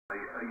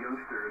a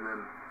youngster and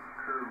then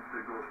curved to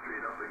go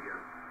straight up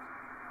again.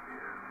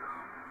 And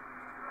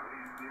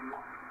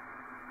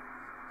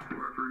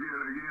I forget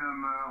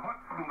again, what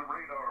on the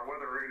radar,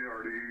 weather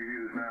radar do you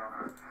use now?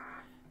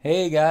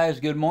 Hey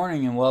guys, good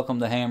morning and welcome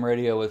to Ham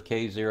Radio with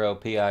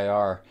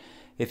K0PIR.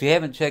 If you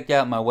haven't checked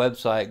out my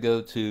website,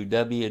 go to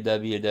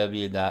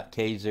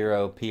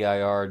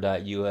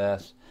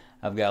www.k0pir.us.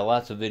 I've got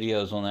lots of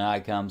videos on the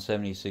Icom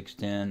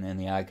 7610 and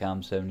the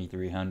Icom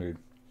 7300.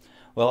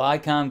 Well,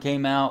 Icom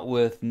came out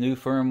with new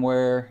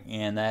firmware,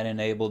 and that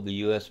enabled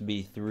the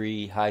USB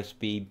 3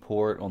 high-speed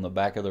port on the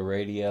back of the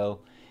radio.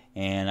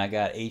 And I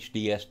got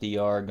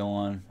HDSDR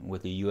going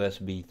with the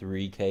USB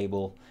 3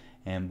 cable,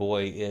 and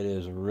boy, it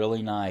is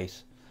really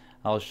nice.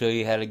 I'll show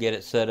you how to get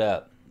it set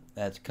up.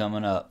 That's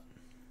coming up.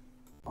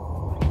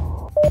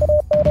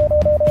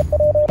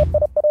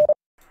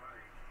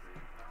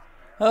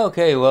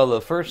 Okay, well,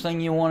 the first thing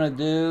you want to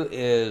do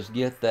is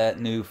get that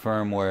new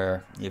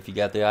firmware. If you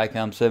got the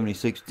Icom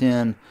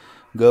 7610,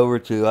 go over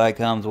to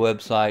Icom's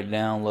website,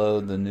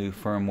 download the new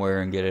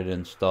firmware and get it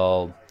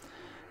installed.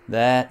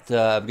 That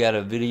I've got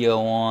a video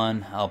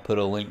on. I'll put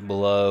a link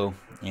below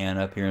and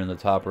up here in the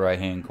top right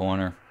hand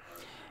corner.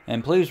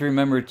 And please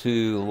remember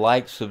to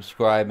like,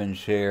 subscribe, and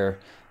share.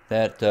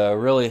 That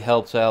really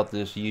helps out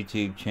this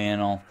YouTube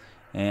channel,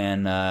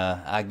 and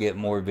I get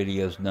more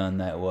videos done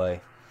that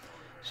way.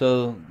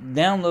 So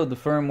download the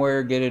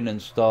firmware, get it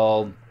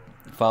installed,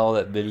 follow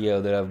that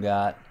video that I've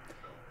got,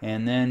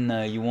 and then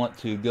you want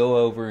to go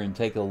over and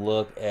take a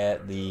look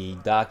at the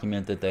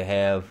document that they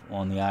have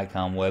on the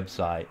Icom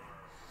website.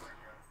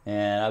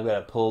 And I've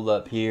got it pulled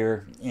up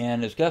here,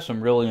 and it's got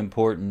some really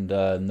important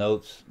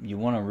notes. You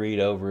want to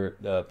read over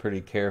it pretty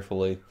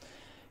carefully.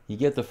 You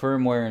get the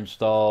firmware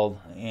installed,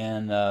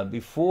 and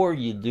before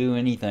you do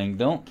anything,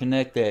 don't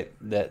connect that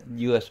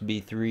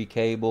USB 3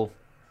 cable,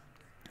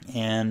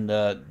 and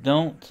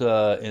don't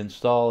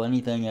install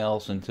anything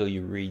else until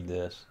you read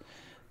this.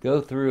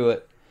 Go through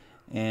it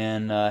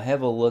and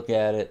have a look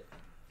at it.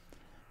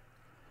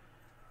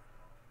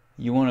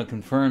 You want to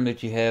confirm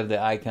that you have the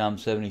Icom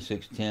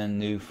 7610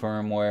 new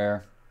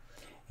firmware,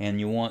 and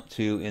you want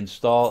to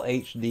install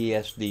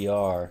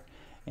HDSDR,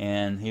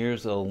 and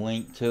here's a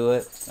link to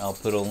it. I'll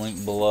put a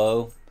link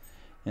below.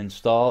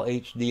 Install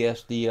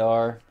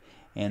HDSDR,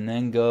 and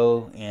then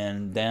go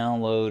and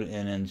download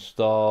and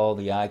install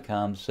the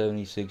Icom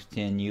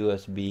 7610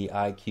 USB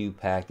IQ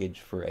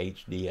package for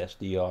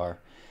HDSDR.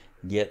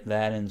 Get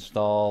that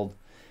installed,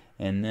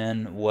 and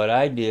then what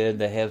I did,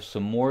 they have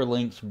some more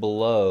links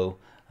below.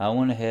 I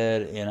went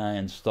ahead and I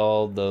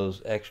installed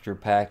those extra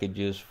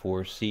packages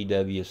for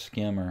CW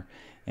Skimmer,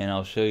 and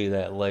I'll show you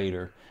that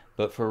later.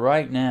 But for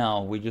right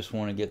now, we just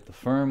want to get the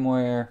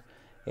firmware,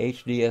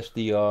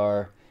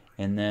 HDSDR,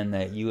 and then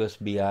that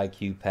USB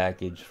IQ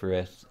package for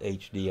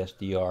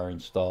HDSDR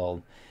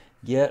installed.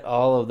 Get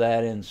all of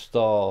that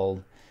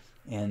installed,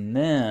 and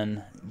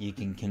then you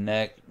can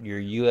connect your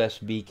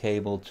USB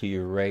cable to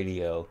your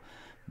radio.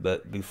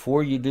 But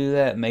before you do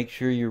that, make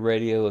sure your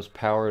radio is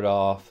powered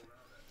off.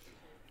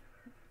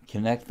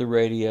 Connect the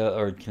radio,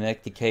 or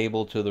connect the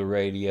cable to the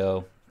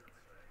radio,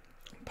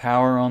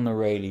 power on the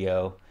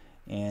radio,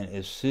 and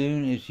as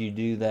soon as you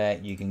do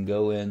that, you can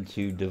go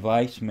into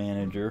Device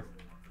Manager,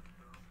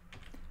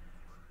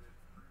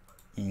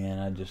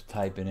 and I just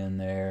type it in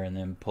there and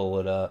then pull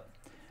it up.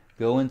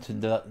 Go into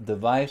the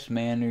Device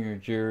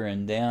Manager,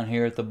 and down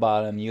here at the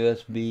bottom,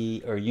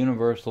 USB or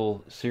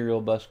Universal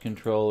Serial Bus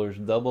Controllers,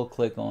 double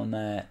click on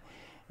that,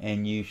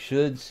 and you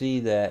should see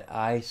that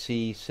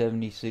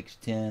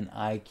IC7610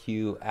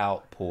 IQ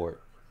out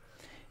port.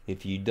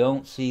 If you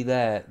don't see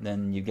that,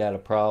 then you got a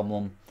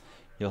problem.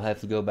 You'll have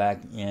to go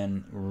back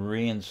and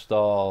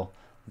reinstall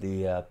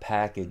the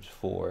package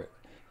for it.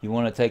 You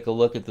want to take a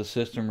look at the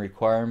system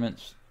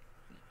requirements.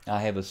 I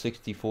have a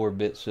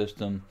 64-bit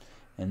system,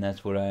 and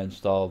that's what I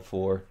installed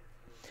for.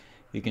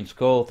 You can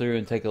scroll through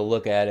and take a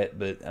look at it,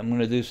 but I'm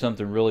going to do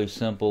something really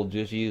simple,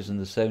 just using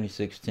the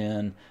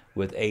 7610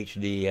 with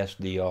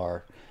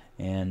HDSDR.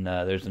 And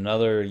there's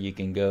another, you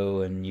can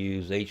go and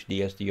use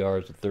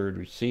HDSDR as a third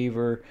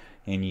receiver,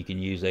 and you can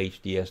use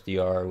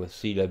HDSDR with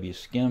CW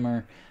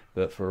Skimmer.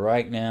 But for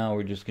right now,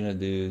 we're just going to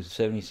do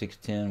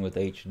 7610 with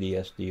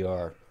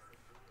HDSDR.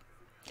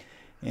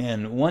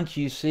 And once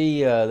you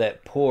see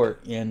that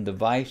port in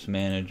Device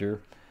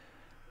Manager,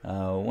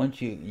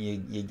 once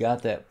you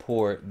got that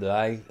port, the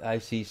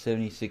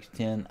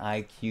IC7610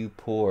 IQ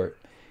port,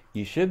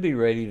 you should be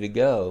ready to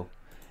go.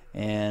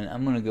 And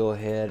I'm going to go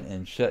ahead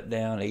and shut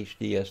down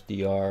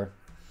HDSDR.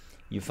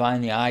 You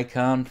find the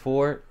icon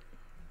for it,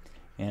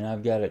 and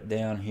I've got it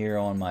down here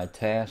on my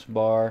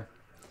taskbar,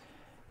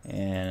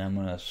 and I'm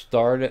going to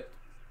start it,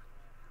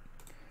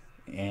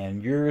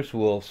 and yours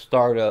will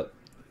start up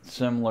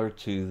similar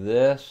to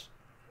this.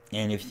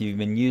 And if you've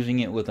been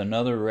using it with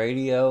another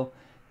radio,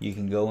 you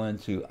can go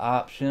into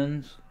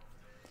Options,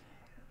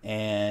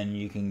 and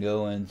you can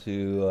go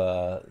into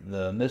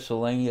the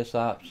miscellaneous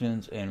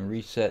options and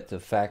reset to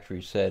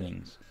factory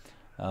settings.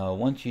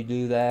 Once you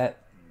do that,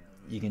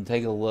 you can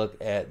take a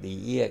look at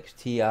the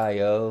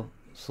EXTIO,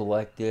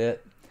 select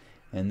it,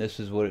 and this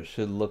is what it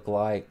should look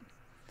like.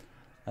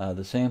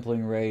 The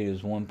sampling rate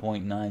is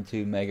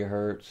 1.92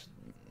 megahertz.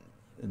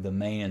 The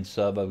main and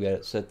sub, I've got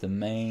it set to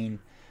main.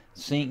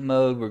 Sync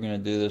mode, we're going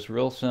to do this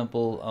real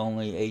simple,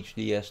 only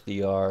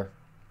HDSDR.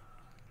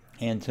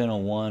 Antenna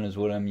 1 is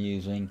what I'm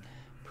using.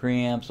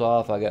 Preamps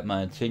off, I got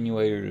my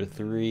attenuator to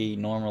 3.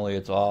 Normally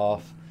it's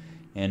off,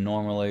 and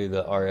normally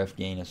the RF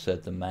gain is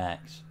set to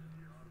max.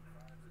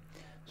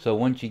 So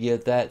once you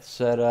get that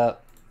set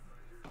up,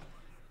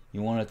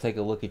 you want to take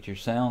a look at your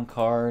sound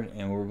card,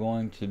 and we're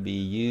going to be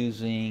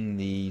using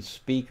the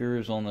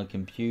speakers on the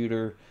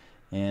computer,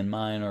 and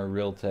mine are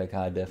Realtek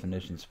high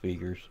definition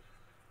speakers.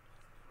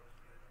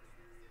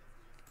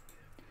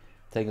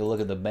 Take a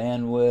look at the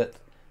bandwidth.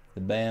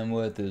 The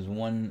bandwidth is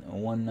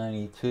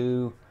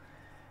 192,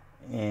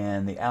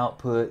 and the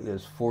output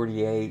is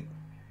 48.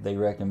 They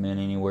recommend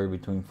anywhere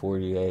between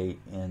 48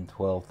 and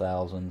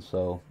 12,000,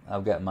 so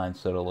I've got mine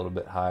set a little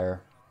bit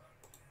higher.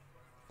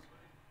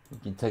 You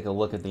can take a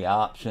look at the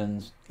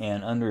options,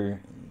 and under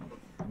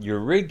your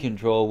rig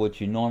control, what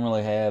you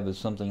normally have is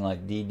something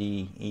like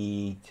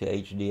DDE to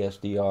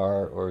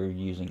HDSDR, or you're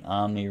using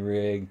Omni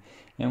rig,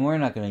 and we're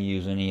not going to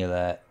use any of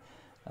that.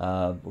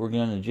 We're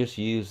going to just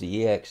use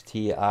the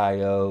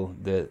EXT-IO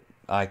that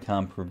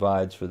Icom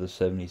provides for the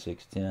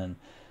 7610.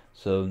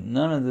 So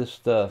none of this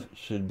stuff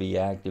should be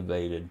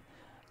activated.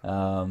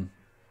 None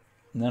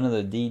of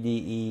the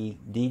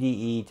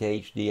DDE to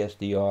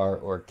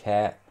HDSDR or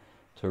CAT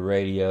to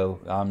radio,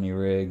 Omni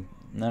rig,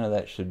 none of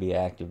that should be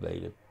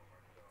activated.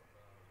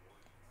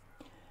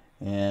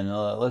 And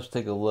let's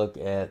take a look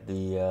at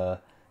the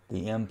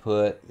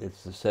input.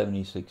 It's the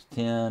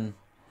 7610,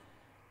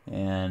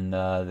 and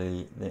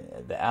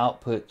the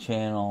output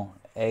channel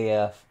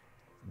AF,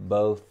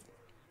 both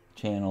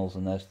channels,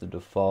 and that's the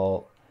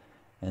default.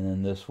 And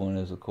then this one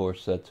is of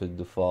course set to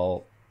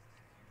default.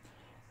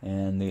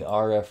 And the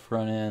RF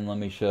front end, let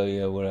me show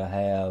you what I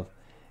have.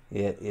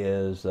 It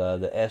is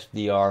the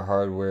SDR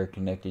hardware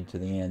connected to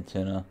the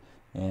antenna,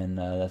 and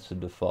that's the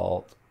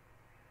default.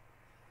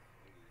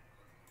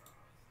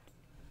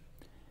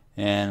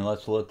 And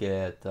let's look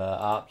at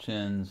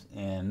options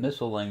and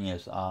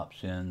miscellaneous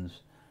options.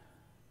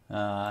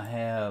 I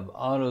have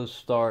auto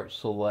start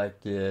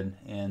selected,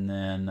 and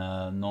then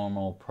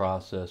normal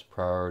process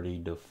priority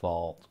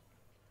default.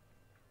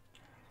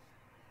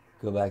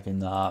 Go back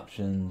into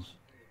options,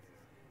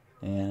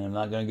 and I'm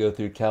not going to go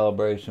through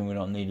calibration. We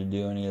don't need to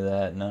do any of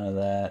that, none of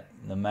that.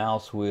 The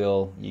mouse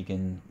wheel you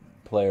can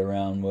play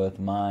around with.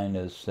 Mine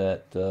is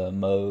set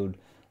mode,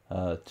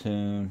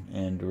 tune,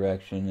 and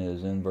direction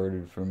is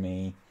inverted for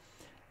me.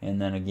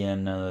 And then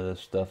again, none of this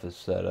stuff is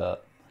set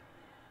up.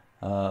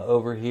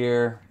 Over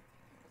here,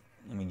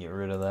 let me get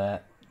rid of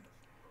that.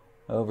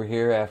 Over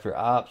here, after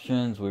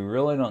options, we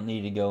really don't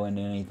need to go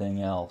into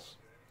anything else.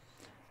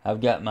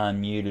 I've got mine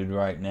muted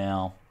right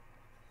now,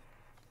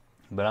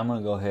 but I'm going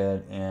to go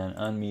ahead and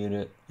unmute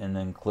it and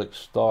then click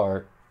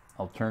start.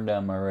 I'll turn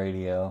down my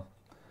radio,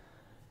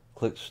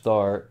 click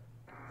start,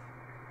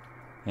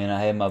 and I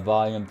have my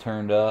volume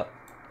turned up.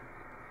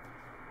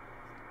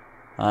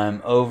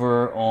 I'm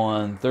over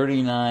on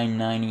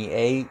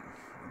 3998.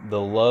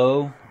 The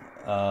low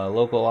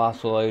local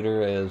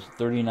oscillator is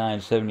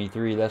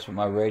 3973. That's what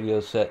my radio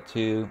is set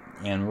to.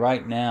 And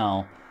right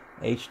now,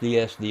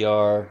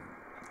 HDSDR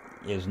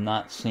is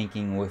not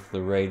syncing with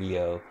the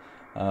radio.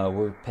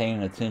 We're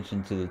paying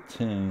attention to the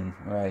tune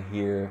right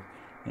here.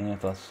 And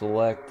if I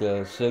select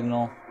a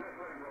signal,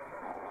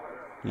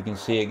 you can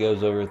see it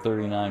goes over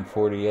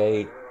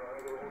 3948.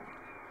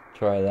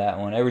 Try that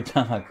one. Every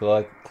time I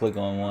click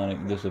on one,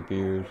 it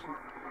disappears.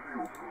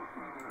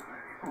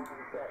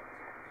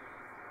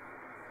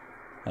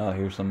 Oh,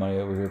 here's somebody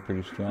over here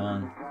pretty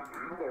strong.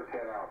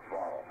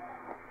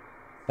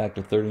 Back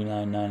to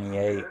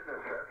 3998.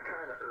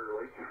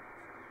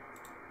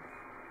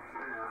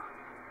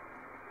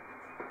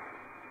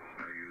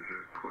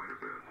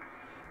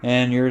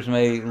 And yours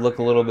may look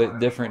a little bit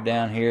different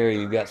down here.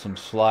 You've got some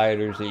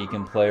sliders that you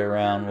can play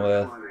around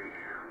with.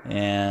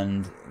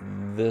 And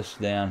this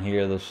down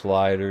here, the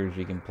sliders,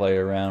 you can play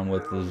around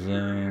with the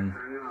zoom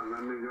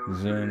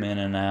in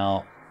and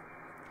out.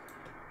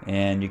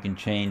 And you can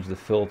change the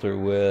filter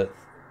width.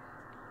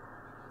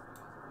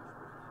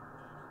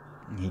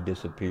 He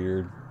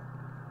disappeared.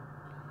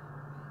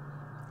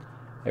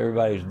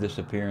 Everybody's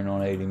disappearing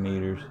on 80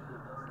 meters.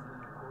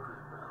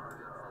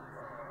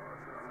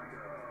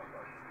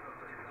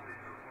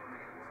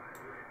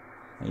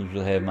 I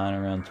usually have mine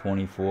around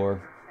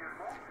 24.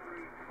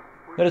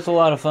 But it's a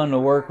lot of fun to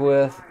work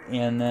with.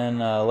 And then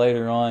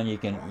later on, you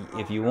can,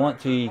 if you want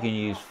to, you can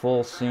use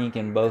full sync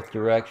in both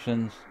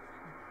directions.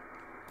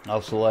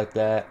 I'll select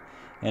that.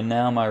 And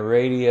now my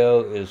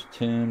radio is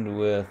tuned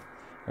with,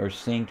 or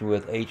synced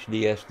with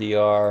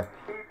HDSDR.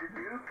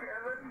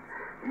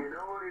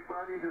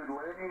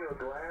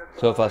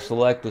 So if I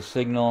select the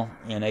signal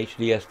in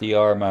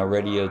HDSDR, my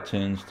radio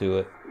tunes to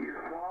it.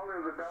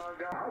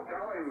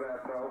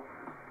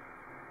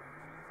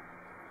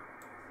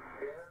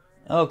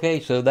 Okay,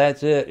 so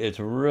that's it. It's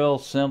real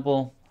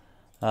simple,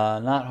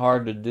 not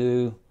hard to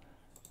do.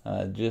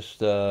 Just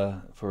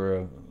for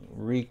a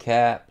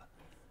recap,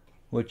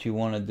 what you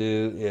want to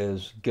do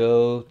is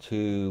go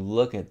to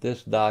look at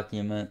this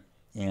document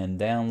and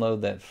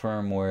download that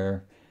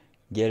firmware,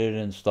 get it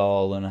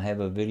installed, and I have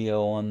a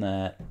video on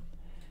that.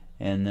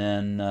 And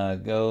then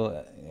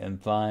go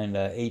and find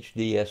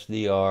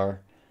HDSDR,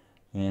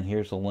 and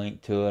here's a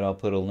link to it. I'll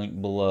put a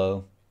link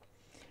below.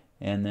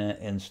 And then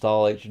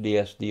install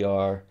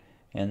HDSDR,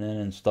 and then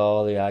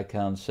install the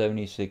Icom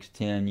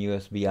 7610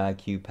 USB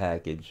IQ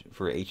package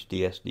for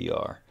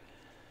HDSDR.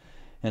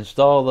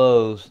 Install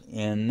those,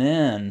 and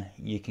then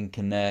you can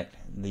connect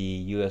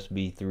the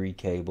USB 3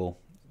 cable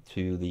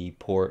to the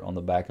port on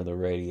the back of the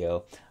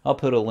radio. I'll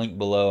put a link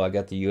below. I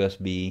got the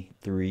USB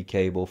 3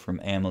 cable from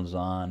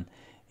Amazon,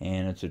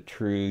 and it's a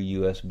true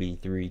USB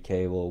 3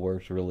 cable. It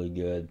works really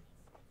good.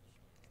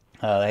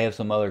 They have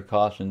some other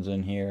cautions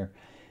in here,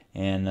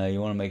 and you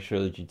want to make sure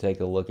that you take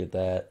a look at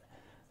that.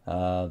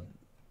 I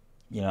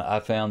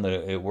found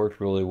that it worked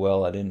really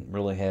well. I didn't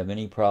really have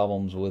any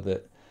problems with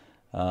it.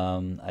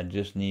 I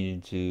just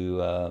needed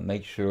to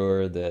make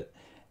sure that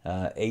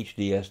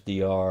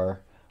HDSDR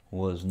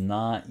was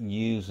not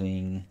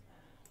using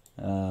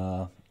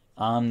OmniRig,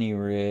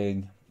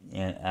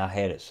 and I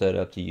had it set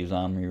up to use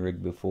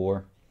OmniRig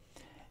before,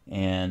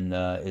 and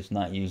it's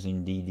not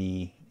using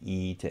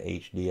DDE to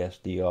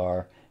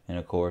HDSDR, and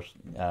of course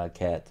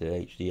CAT to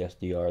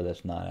HDSDR,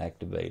 that's not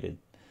activated.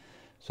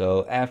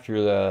 So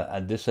after I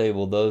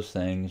disabled those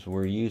things,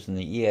 we're using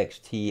the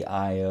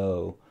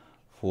EXT-IO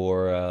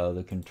for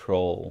the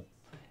control,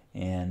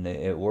 and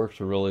it works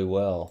really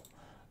well.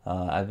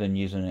 I've been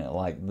using it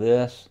like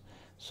this,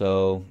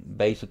 so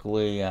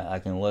basically I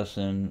can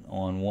listen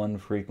on one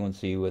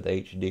frequency with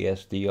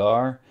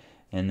HDSDR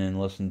and then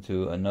listen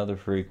to another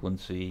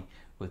frequency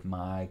with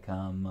my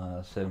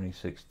Icom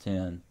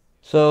 7610.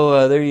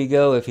 So there you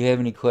go. If you have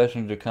any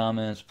questions or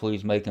comments,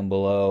 please make them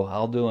below.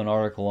 I'll do an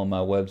article on my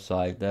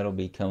website. That'll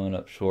be coming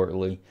up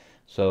shortly.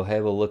 So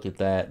have a look at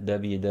that,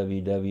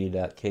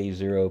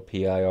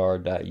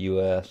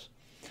 www.k0pir.us.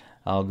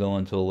 I'll go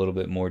into a little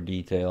bit more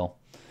detail.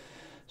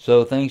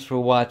 So thanks for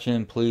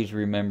watching. Please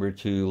remember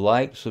to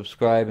like,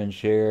 subscribe, and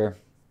share.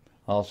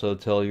 Also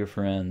tell your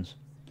friends.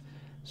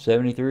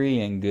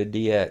 73 and good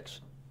DX.